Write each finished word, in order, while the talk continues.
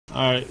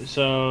Alright,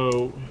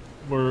 so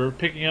we're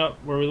picking up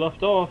where we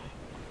left off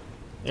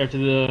after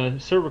the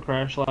server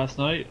crash last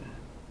night.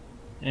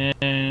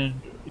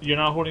 And you're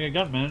not holding a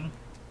gun, man.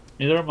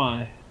 Neither am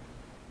I.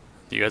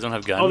 You guys don't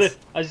have guns?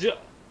 Oh,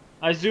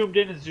 I zoomed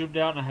in and zoomed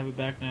out and I have it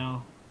back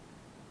now.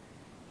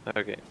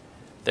 Okay.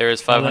 There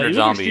is 500 you zombies.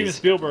 Look like Steven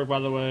Spielberg, by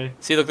the way.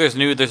 See, look, there's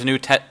a new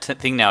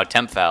thing now,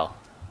 temp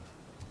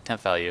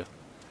value.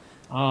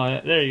 Oh,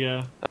 yeah, there you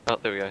go. Oh,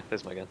 there we go.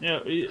 There's my gun. Yeah,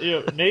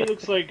 Nate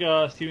looks like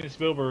Steven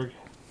Spielberg.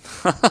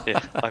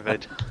 Yeah, I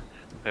made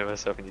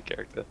myself a new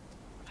character.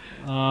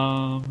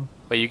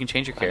 Wait, you can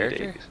change your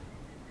character?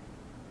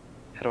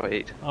 How do I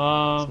eat?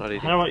 How do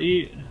I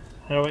eat?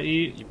 How do I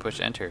eat? You push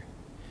enter.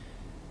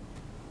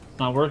 It's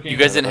not working. You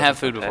guys didn't have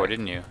food before,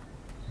 didn't you?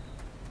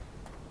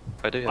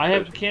 I do have I food.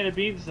 have a can of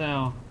beans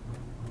now.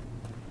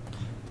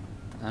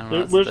 I don't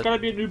know, There's gotta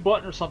be a new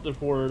button or something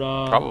for it.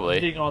 Probably.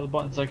 I'm hitting all the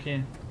buttons I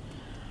can.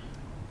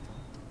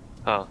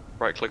 Oh,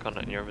 right click on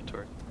it in your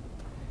inventory.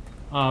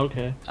 Oh,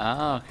 okay.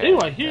 Oh, okay. Ew,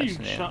 I hear That's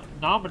you new.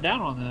 knobbing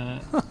down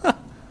on that.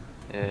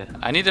 Yeah.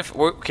 I need to.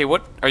 Okay,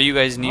 what are you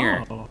guys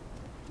near? Oh.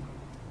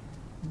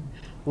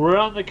 We're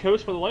on the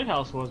coast where the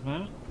lighthouse was,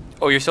 man.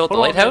 Oh, you're still at the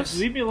Hold on, lighthouse?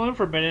 man. Leave me alone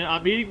for a minute.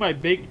 I'm eating my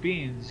baked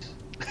beans.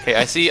 Okay,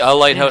 I see a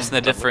lighthouse in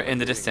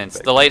the distance.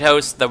 The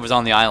lighthouse that was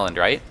on the island,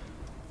 right?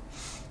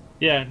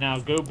 Yeah, now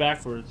go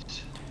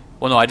backwards.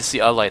 Well, no, I just see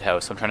a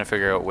lighthouse. I'm trying to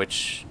figure out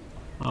which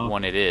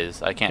one it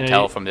is. I can't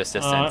tell from this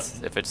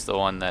distance if it's the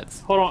one that's...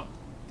 Hold on.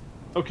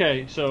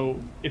 Okay, so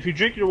if you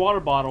drink your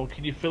water bottle,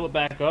 can you fill it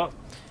back up?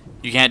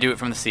 You can't do it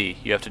from the sea.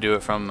 You have to do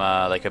it from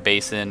like a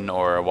basin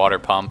or a water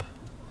pump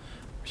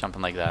or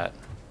something like that.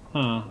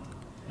 Huh.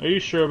 Are you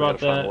sure about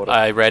that?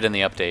 I read in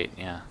the update,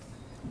 yeah.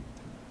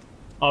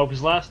 Oh,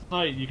 because last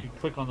night you could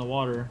click on the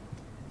water.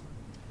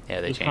 Yeah,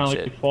 they it's changed kind of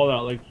like it. the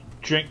Fallout, like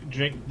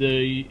drink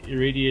the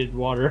irradiated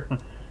water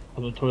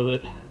from the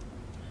toilet.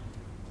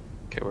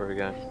 Okay, where are we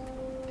going?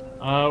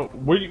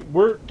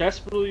 We're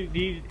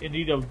desperately in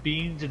need of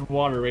beans and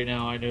water right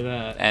now. I know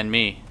that. And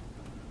me.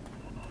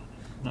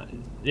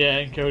 Yeah,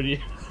 and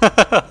Cody.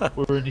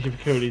 We're in need of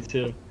Cody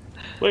too.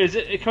 Wait, is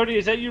it Cody?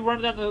 Is that you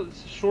running down the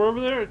shore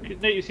over there?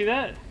 Nate, you see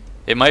that?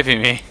 It might be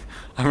me.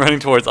 I'm running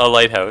towards a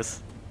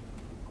lighthouse.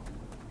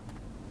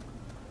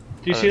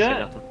 Do you see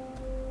that?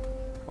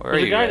 Where There's are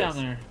you a guy guys?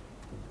 down there.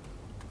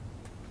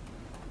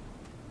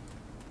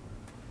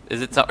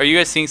 Is it? Are you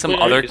guys seeing some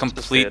other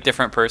complete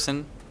different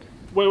person?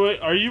 Wait.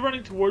 Are you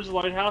running towards the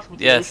lighthouse with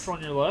the ocean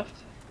on your left?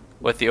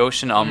 With the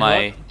ocean on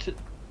my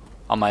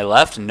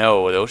left?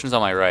 No, the ocean's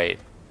on my right.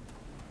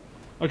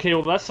 Okay,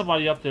 well that's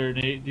somebody up there,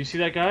 Nate. Do you see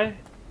that guy?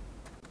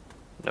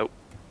 Nope.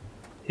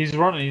 He's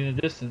running in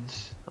the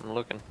distance. I'm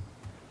looking.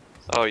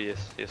 Oh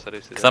yes, I do see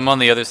that. Because I'm on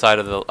the other side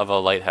of a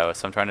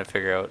lighthouse. I'm trying to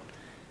figure out.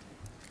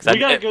 We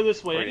gotta go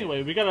this way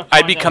anyway. We gotta.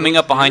 I'd be coming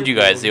up behind you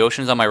guys. The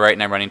ocean's on my right,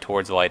 and I'm running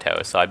towards the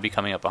lighthouse. So I'd be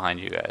coming up behind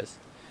you guys.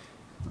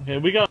 Okay,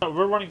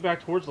 we're running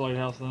back towards the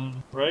lighthouse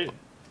then, right?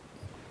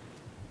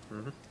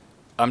 Mm-hmm.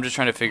 I'm just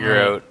trying to figure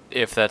out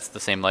if that's the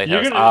same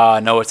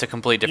lighthouse. No, it's a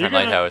complete different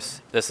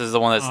lighthouse. This is the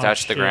one that's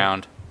attached to the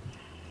ground.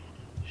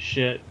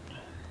 Shit.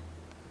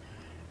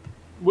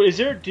 Wait, is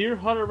there a deer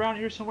hut around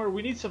here somewhere?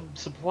 We need some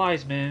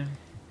supplies, man.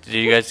 Did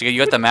you guys? You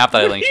got the map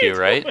that I linked to you,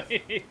 right?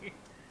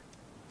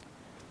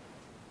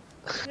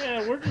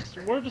 Yeah, we're just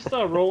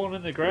rolling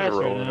in the grass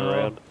right now.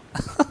 Around.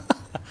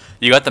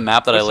 You got the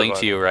map that I linked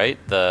to you, right?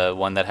 The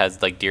one that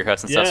has like deer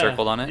huts and stuff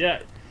circled on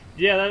it.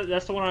 Yeah,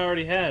 that's the one I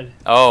already had.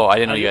 Oh, I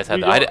didn't know you guys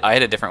had that. I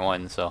had a different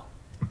one, so.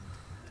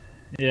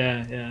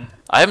 Yeah.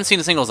 I haven't seen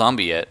a single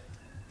zombie yet,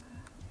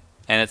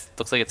 and it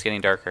looks like it's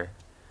getting darker.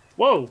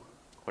 Whoa.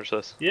 Watch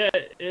this. Yeah,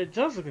 it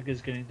does look like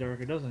it's getting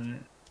darker, doesn't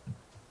it?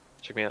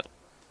 Check me out.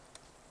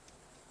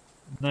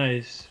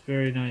 Nice,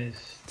 very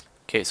nice.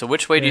 Okay, so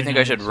which way do you think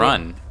I should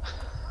run?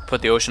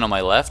 Put the ocean on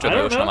my left or the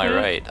ocean on my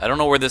right? I don't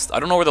know where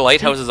the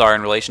lighthouses are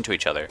in relation to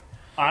each other.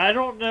 I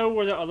don't know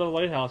where the other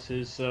lighthouse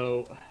is,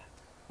 so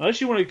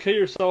unless you want to kill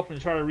yourself and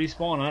try to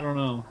respawn, I don't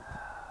know.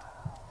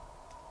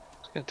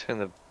 I'm just gonna turn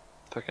the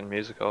fucking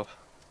music off.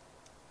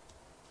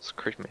 It's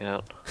creeping me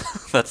out.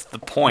 That's the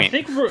point.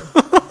 I think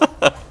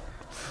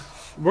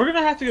we're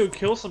gonna have to go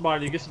kill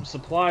somebody to get some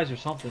supplies or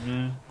something,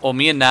 man. Well,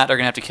 me and Nat are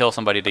gonna have to kill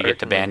somebody to get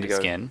to bandit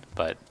skin,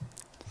 but.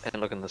 And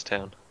look in this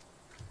town.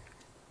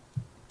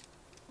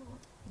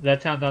 That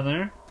town down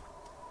there?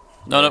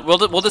 No,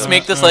 we'll just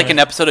make this like an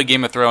episode of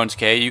Game of Thrones,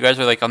 okay? You guys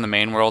are like on the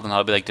main world, and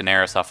I'll be like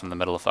Daenerys off in the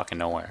middle of fucking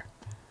nowhere.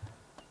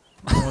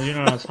 Well, you're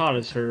not as hot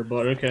as her,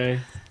 but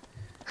okay.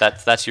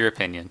 That's your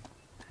opinion.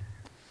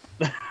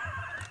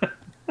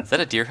 Is that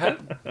a deer hut?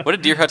 What do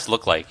deer huts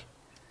look like?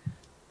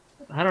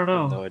 I don't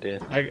know. No idea.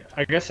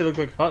 I guess they look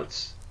like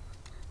huts.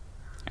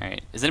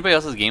 Alright. Is anybody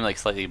else's game like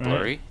slightly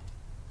blurry?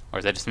 Or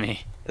is that just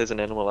me? There's an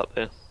animal up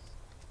there.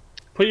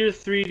 Put your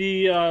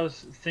 3D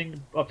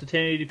thing up to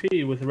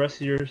 1080p with the rest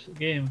of your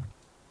game.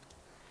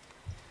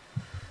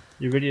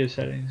 Your video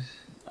settings.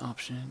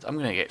 Options. I'm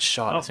gonna get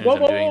shot as soon as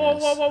I'm doing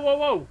this.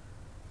 Whoa!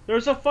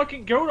 There's a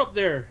fucking goat up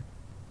there.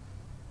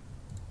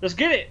 Let's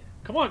get it.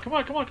 Come on. You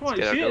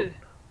see it?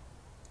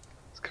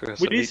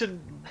 We need some.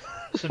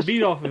 some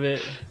meat off of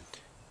it.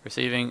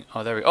 Receiving.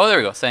 Oh, there we go. Oh, there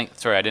we go.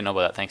 Sorry, I didn't know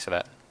about that. Thanks for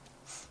that.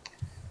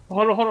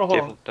 Hold on.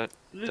 Careful,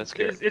 don't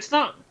scare it. It's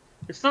not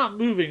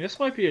moving. This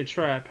might be a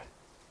trap.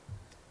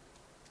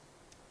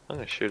 I'm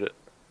gonna shoot it.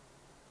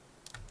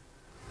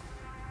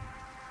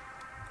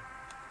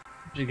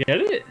 Did you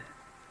get it?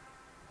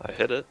 I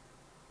hit it.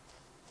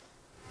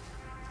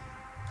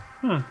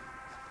 Huh.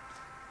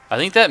 I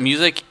think that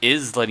music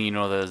is letting you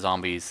know that the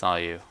zombies saw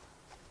you.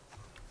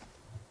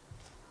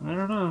 I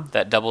don't know.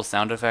 That double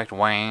sound effect.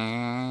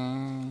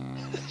 Wang.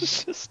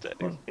 It's just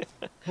standing.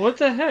 What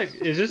the heck?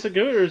 Is this a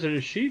goat or is it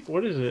a sheep?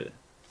 What is it?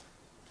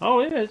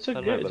 Oh yeah, it's a I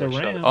don't goat. know, It's a but I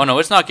shot ram. it. Oh no,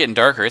 it's not getting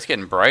darker. It's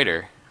getting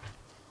brighter.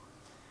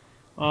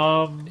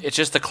 It's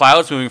just the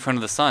clouds moving in front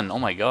of the sun. Oh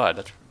my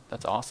god,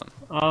 that's awesome.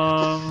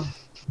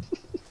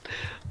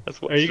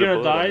 That's Are you gonna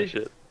the bullet on the die?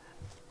 shit.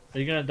 Are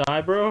you gonna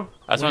die, bro?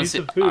 I just We want need to see.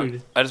 some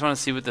food. I just want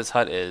to see what this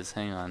hut is.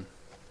 Hang on.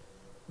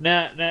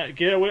 Nat,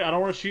 get away! I don't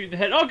want to shoot you in the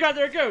head. Oh god,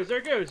 there it goes! There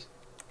it goes!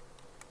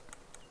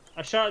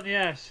 I shot it in the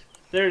ass.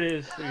 There it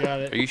is. We got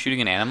it. Are you shooting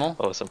an animal?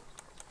 Awesome.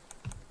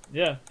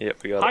 Yeah.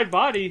 Yep, we got it. Hide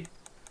body.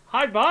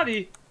 Hide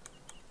body.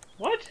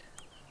 What?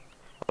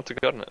 What's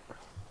it got in it?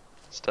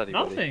 Study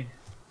buddy. Nothing.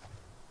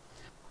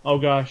 Oh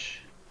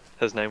gosh.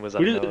 His name was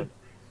We did- unknown.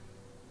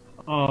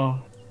 Oh.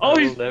 I Oh, will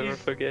he's never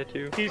forget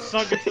you. He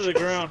sunk it to the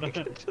ground.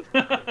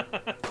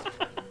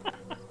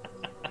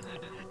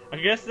 I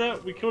guess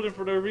that we killed him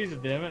for no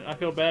reason, damn it. I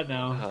feel bad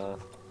now.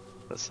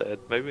 That's sad.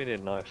 Maybe we need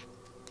a knife.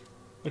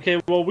 Okay,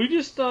 well, we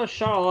just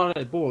shot a lot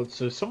of bullets,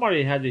 so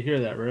somebody had to hear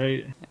that,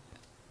 right?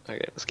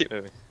 Okay, let's keep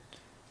moving.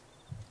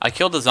 I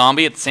killed a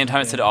zombie at the same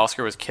time it said Yeah.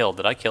 Oscar was killed.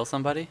 Did I kill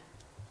somebody?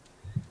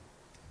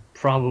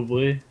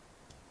 Probably.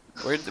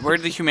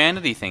 Where'd the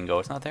humanity thing go?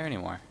 It's not there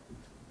anymore.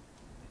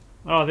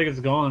 Oh, I think it's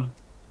gone.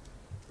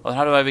 Well,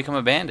 how do I become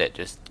a bandit?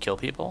 Just kill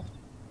people?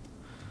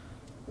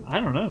 I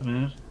don't know,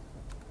 man.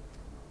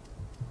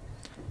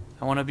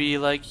 I want to be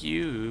like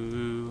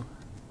you.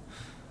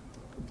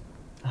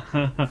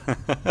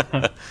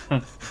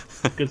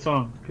 Good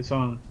song. Good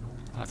song.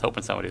 I was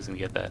hoping somebody was gonna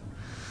get that.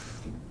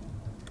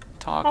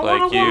 Talk I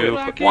wanna like you,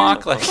 walk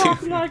walk like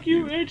Walk you like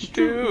you, it's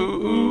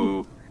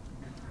true.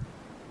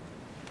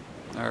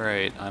 do. All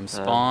right, I'm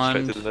Straight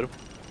spawned. through the middle.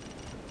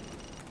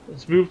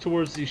 Let's move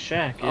towards the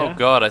shack, yeah? Oh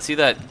god, I see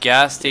that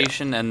gas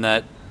station and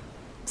that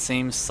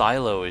same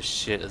silo as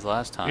shit as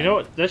last time. You know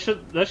what?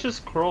 Let's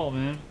just crawl,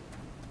 man.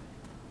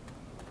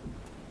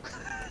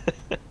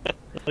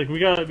 Like, we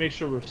gotta make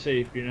sure we're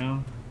safe, you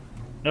know?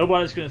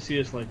 Nobody's gonna see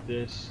us like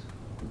this.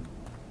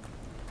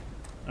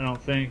 I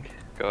don't think.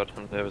 God,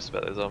 I'm nervous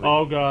about those zombies.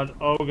 Oh god,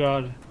 oh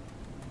god.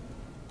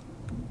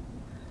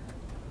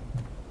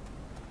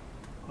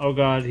 Oh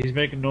god, he's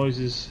making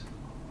noises.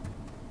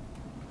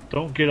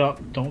 Don't get up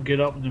no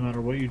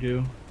matter what you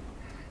do.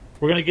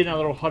 We're gonna get in that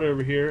little hut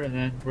over here and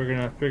then we're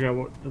gonna figure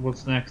out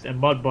what's next.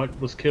 And Mudbutt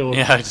was killed.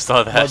 Yeah, I just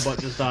saw that. Mudbutt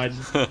just died.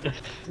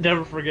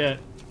 Never forget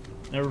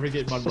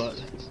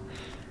Mudbutt.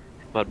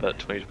 Mudbutt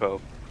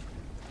 2012.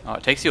 Oh,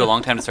 it takes you a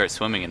long time to start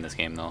swimming in this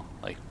game, though.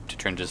 Like, to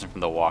transition from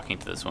the walking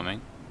to the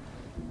swimming.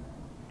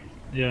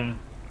 Yeah.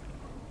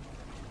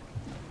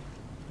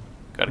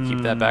 Gotta keep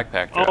that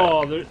backpack dry.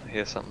 Oh, I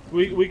hear something.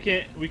 we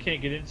can't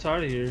get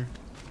inside of here.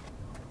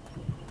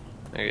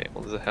 Okay,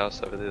 well there's a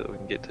house over there that we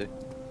can get to.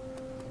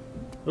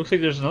 Looks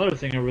like there's another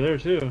thing over there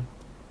too.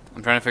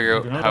 I'm trying to figure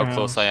out Like how another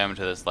close house. I am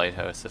to this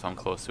lighthouse, if I'm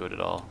close to it at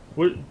all.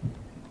 Where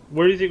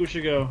do you think we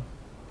should go?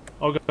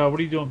 Oh god, what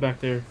are you doing back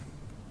there?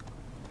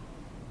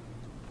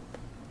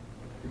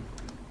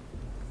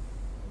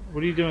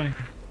 What are you doing?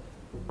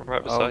 I'm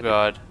right beside Oh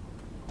god.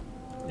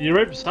 You're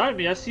right beside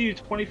me. I see you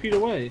 20 feet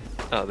away. you.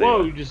 Oh, there Whoa,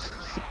 you you just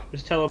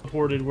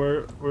teleported.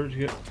 Where'd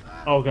you go?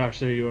 Oh gosh,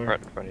 there you are. are.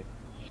 Right in front of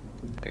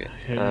you. Okay.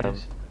 Here it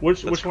is.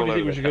 Which let's one do you think crawl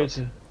we over should that go house.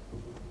 to?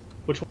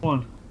 Which one?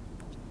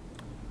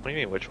 What do you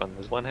mean, which one?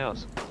 There's one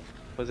house.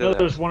 Where's the No, other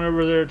there's house? one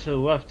over there to the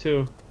left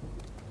too.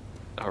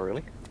 Oh,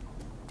 really?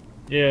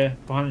 Yeah,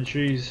 behind the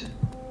trees.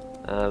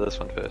 This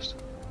one first.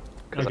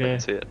 Because I Okay. can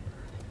see it.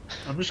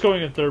 I'm just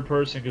going in third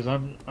person because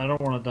I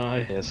don't want to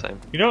die. Yeah, same.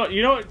 You know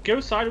what? Go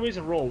sideways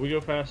and roll. We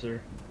go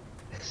faster.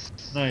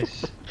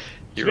 Nice. Just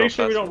You roll make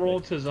sure we faster don't than roll me.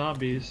 into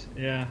zombies.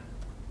 Yeah,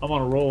 I'm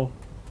on a roll.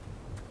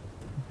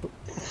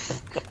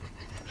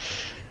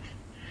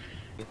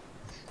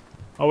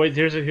 Oh wait,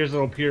 here's a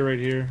little pier right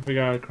here. We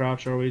gotta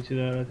crouch our way to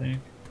that, I think.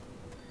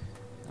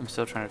 I'm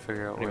still trying to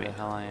figure out What do you where the mean?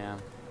 hell I am.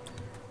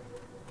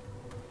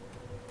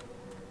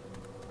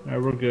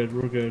 Alright, we're good.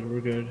 We're good.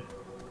 We're good.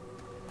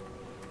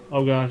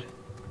 Oh god.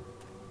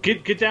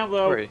 Get down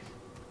low. Where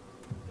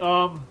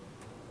are you?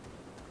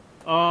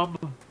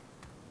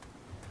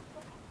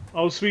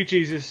 Oh sweet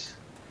Jesus.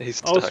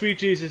 He's Oh stuck. sweet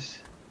Jesus.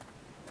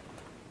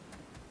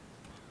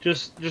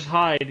 Just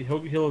hide.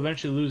 He'll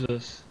eventually lose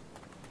us.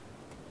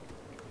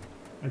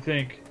 I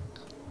think.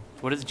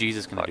 What is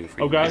Jesus gonna do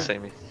for Oh, you? God. You see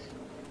me?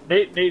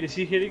 Nate, is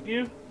he hitting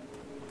you?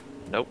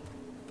 Nope.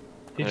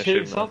 He's gonna hitting shoot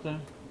him, though.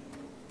 something.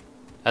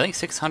 I think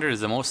 600 is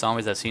the most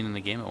zombies I've seen in the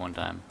game at one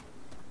time.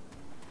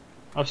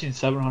 I've seen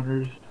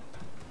 700.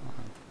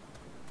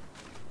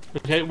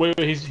 Okay, wait,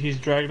 he's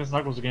dragging his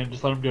knuckles again.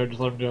 Just let him go. Just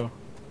let him go.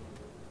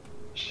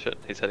 Shit,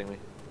 he's hitting me.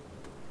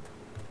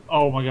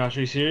 Oh my gosh,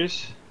 are you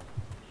serious?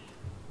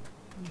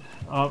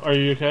 Are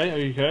you okay? Are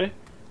you okay?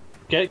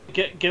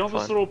 Get on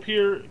this little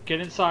pier.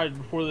 Get inside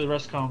before the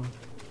rest come.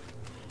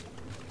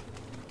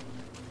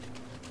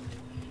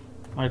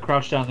 All right,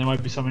 crouch down. There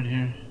might be some in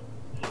here.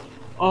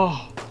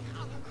 Oh,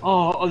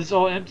 this is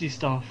all empty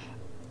stuff.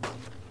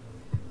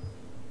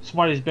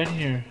 Somebody's been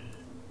here.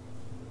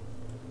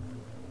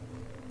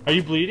 Are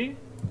you bleeding?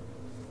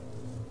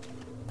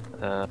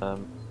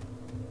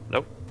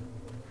 Nope.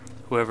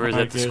 Whoever is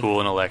at the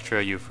school in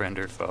Electra, you friend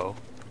or foe?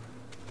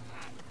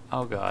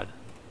 Oh god.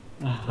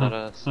 Not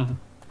us.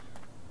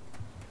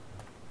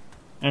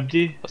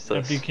 Empty? What's this?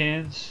 Empty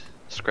cans?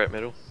 Scrap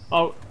metal.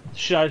 Oh,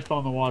 shit, I fell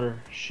in the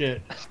water.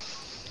 Shit.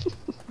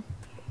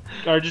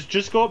 Alright,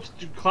 just go up,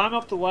 climb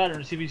up the ladder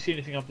and see if you see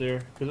anything up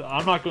there. Because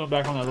I'm not going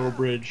back on that little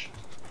bridge.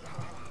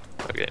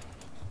 Okay.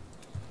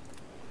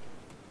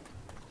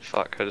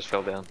 Fuck, I just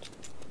fell down.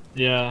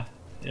 Yeah.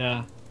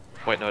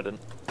 Wait, no I didn't.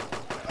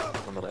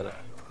 On the ladder.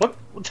 What?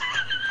 You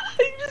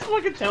just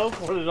fucking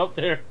teleported up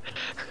there.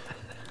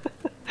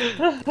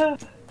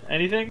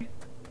 Anything?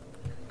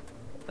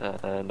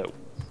 No.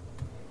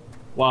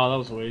 Wow, that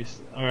was a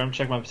waste. Alright, I'm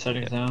checking my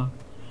settings now.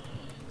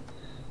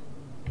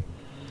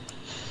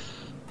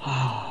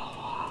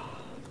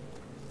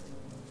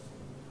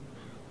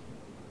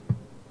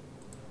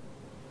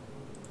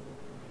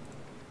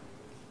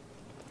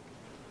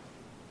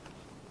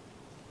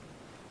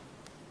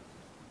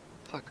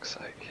 Fuck's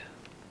sake.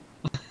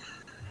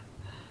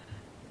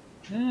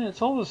 Yeah,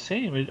 it's all the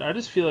same. I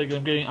just feel like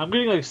I'm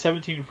getting like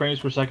 17 frames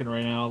per second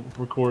right now.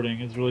 Recording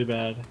it's really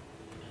bad.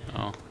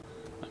 Oh,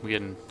 I'm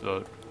getting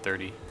about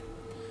 30.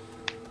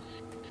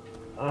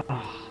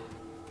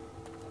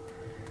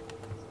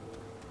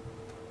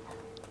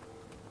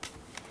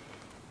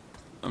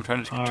 I'm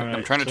trying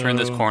to turn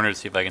this corner to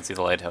see if I can see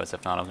the lighthouse.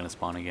 If not, I'm gonna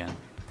spawn again.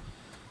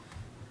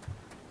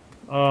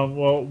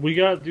 Well, we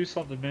gotta do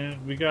something,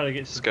 man. We gotta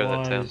get supplies.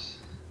 Let's go to that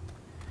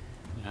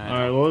town.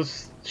 Alright, well,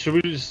 should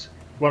we just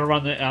run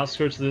around the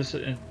outskirts of this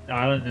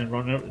island and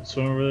run up and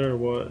swim over there, or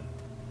what?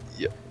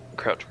 Yep.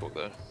 Crouch walk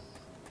though.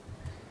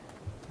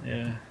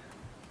 Yeah.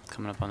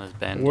 Coming up on this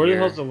bend. Where here.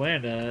 the hell's the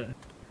land at?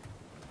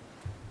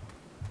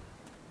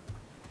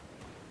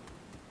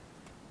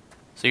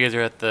 So you guys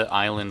are at the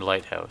island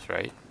lighthouse,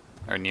 right?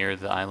 Or near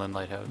the island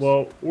lighthouse?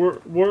 Well,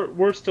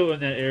 we're still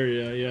in that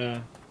area, yeah.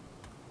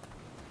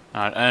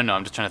 I don't know.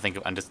 I'm just trying to think.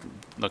 I'm just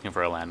looking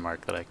for a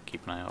landmark that I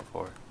keep an eye out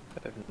for. I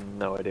have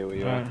no idea where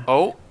you are.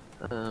 Oh.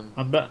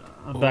 I'm back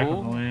on the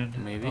land.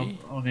 Maybe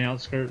on the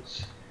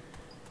outskirts.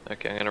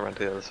 Okay, I'm gonna run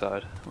to the other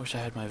side. I wish I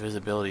had my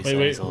visibility Wait,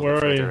 settings a little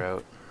where bit are further you?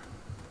 out.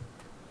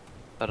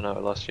 I don't know, I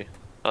lost you.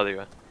 Oh, there you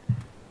are.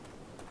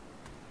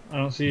 I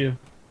don't see you.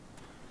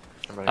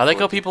 I like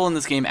how people in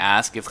this game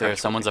ask if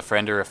someone's a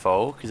friend or a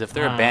foe, because if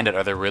they're a bandit,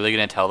 are they really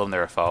going to tell them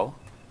they're a foe?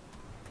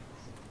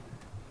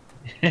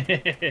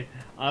 I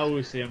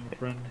always say I'm a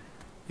friend.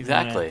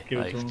 Exactly. Give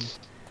it Like, to 'em. it's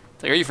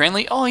like, are you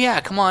friendly? Oh yeah,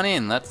 come on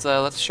in. Let's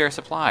share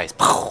supplies.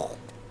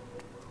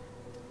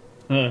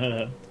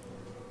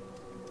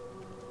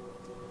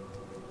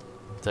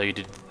 So you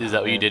did? Is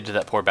that what you did to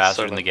that poor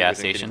bastard in the gas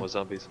station? More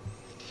zombies.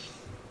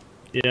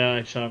 Yeah,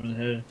 I shot him in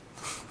the head.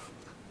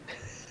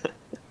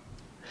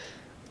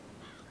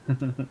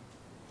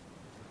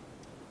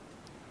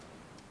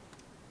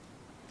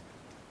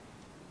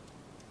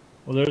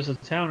 Well, there's a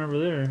town over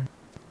there.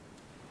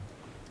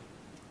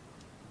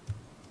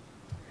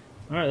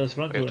 Alright, let's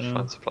run We to have it to now.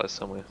 find supplies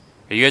somewhere.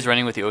 Are you guys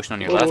running with the ocean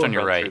on your left or on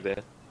your Don't run right? through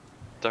there.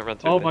 Don't run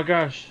through Oh there. my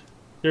gosh.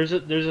 There's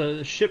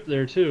a ship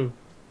there too.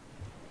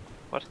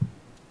 What?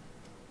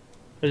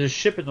 There's a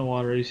ship in the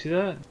water, you see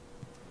that?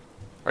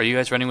 Are you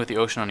guys running with the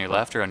ocean on your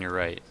left or on your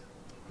right?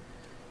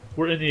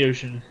 We're in the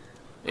ocean.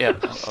 Yeah.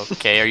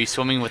 Okay. Are you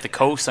swimming with the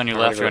coast on your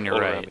left or on your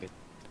right?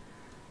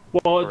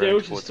 Well, the Around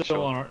ocean's towards the still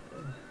shore. on our.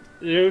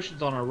 The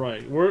ocean's on our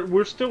right.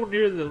 We're still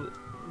near the.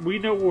 We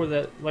know where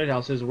that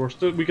lighthouse is. We can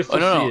still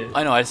see it.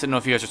 I know. I just didn't know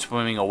if you guys are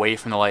swimming away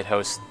from the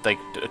lighthouse, like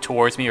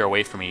towards me, or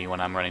away from me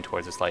when I'm running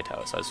towards this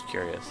lighthouse. I was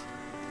curious.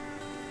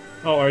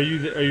 Oh, are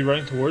you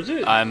running towards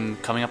it? I'm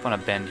coming up on a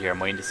bend here. I'm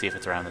waiting to see if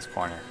it's around this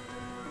corner.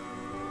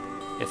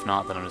 If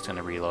not, then I'm just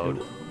gonna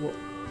reload.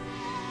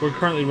 We're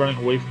currently running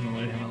away from the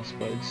lighthouse,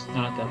 but it's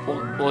not that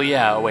far. Well,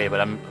 yeah, away, but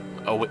I'm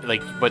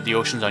away, but the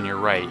ocean's on your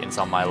right and it's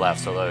on my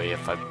left. So that way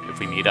if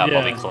we meet up,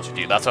 I'll be closer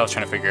to you. That's what I was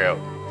trying to figure out.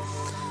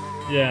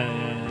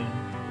 Yeah.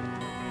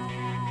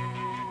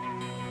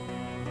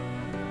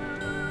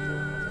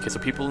 Okay, so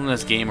people in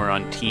this game are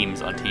on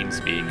teams on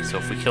TeamSpeak. So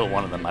if we kill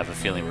one of them, I have a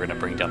feeling we're gonna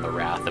bring down the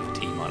wrath of a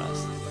team on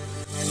us.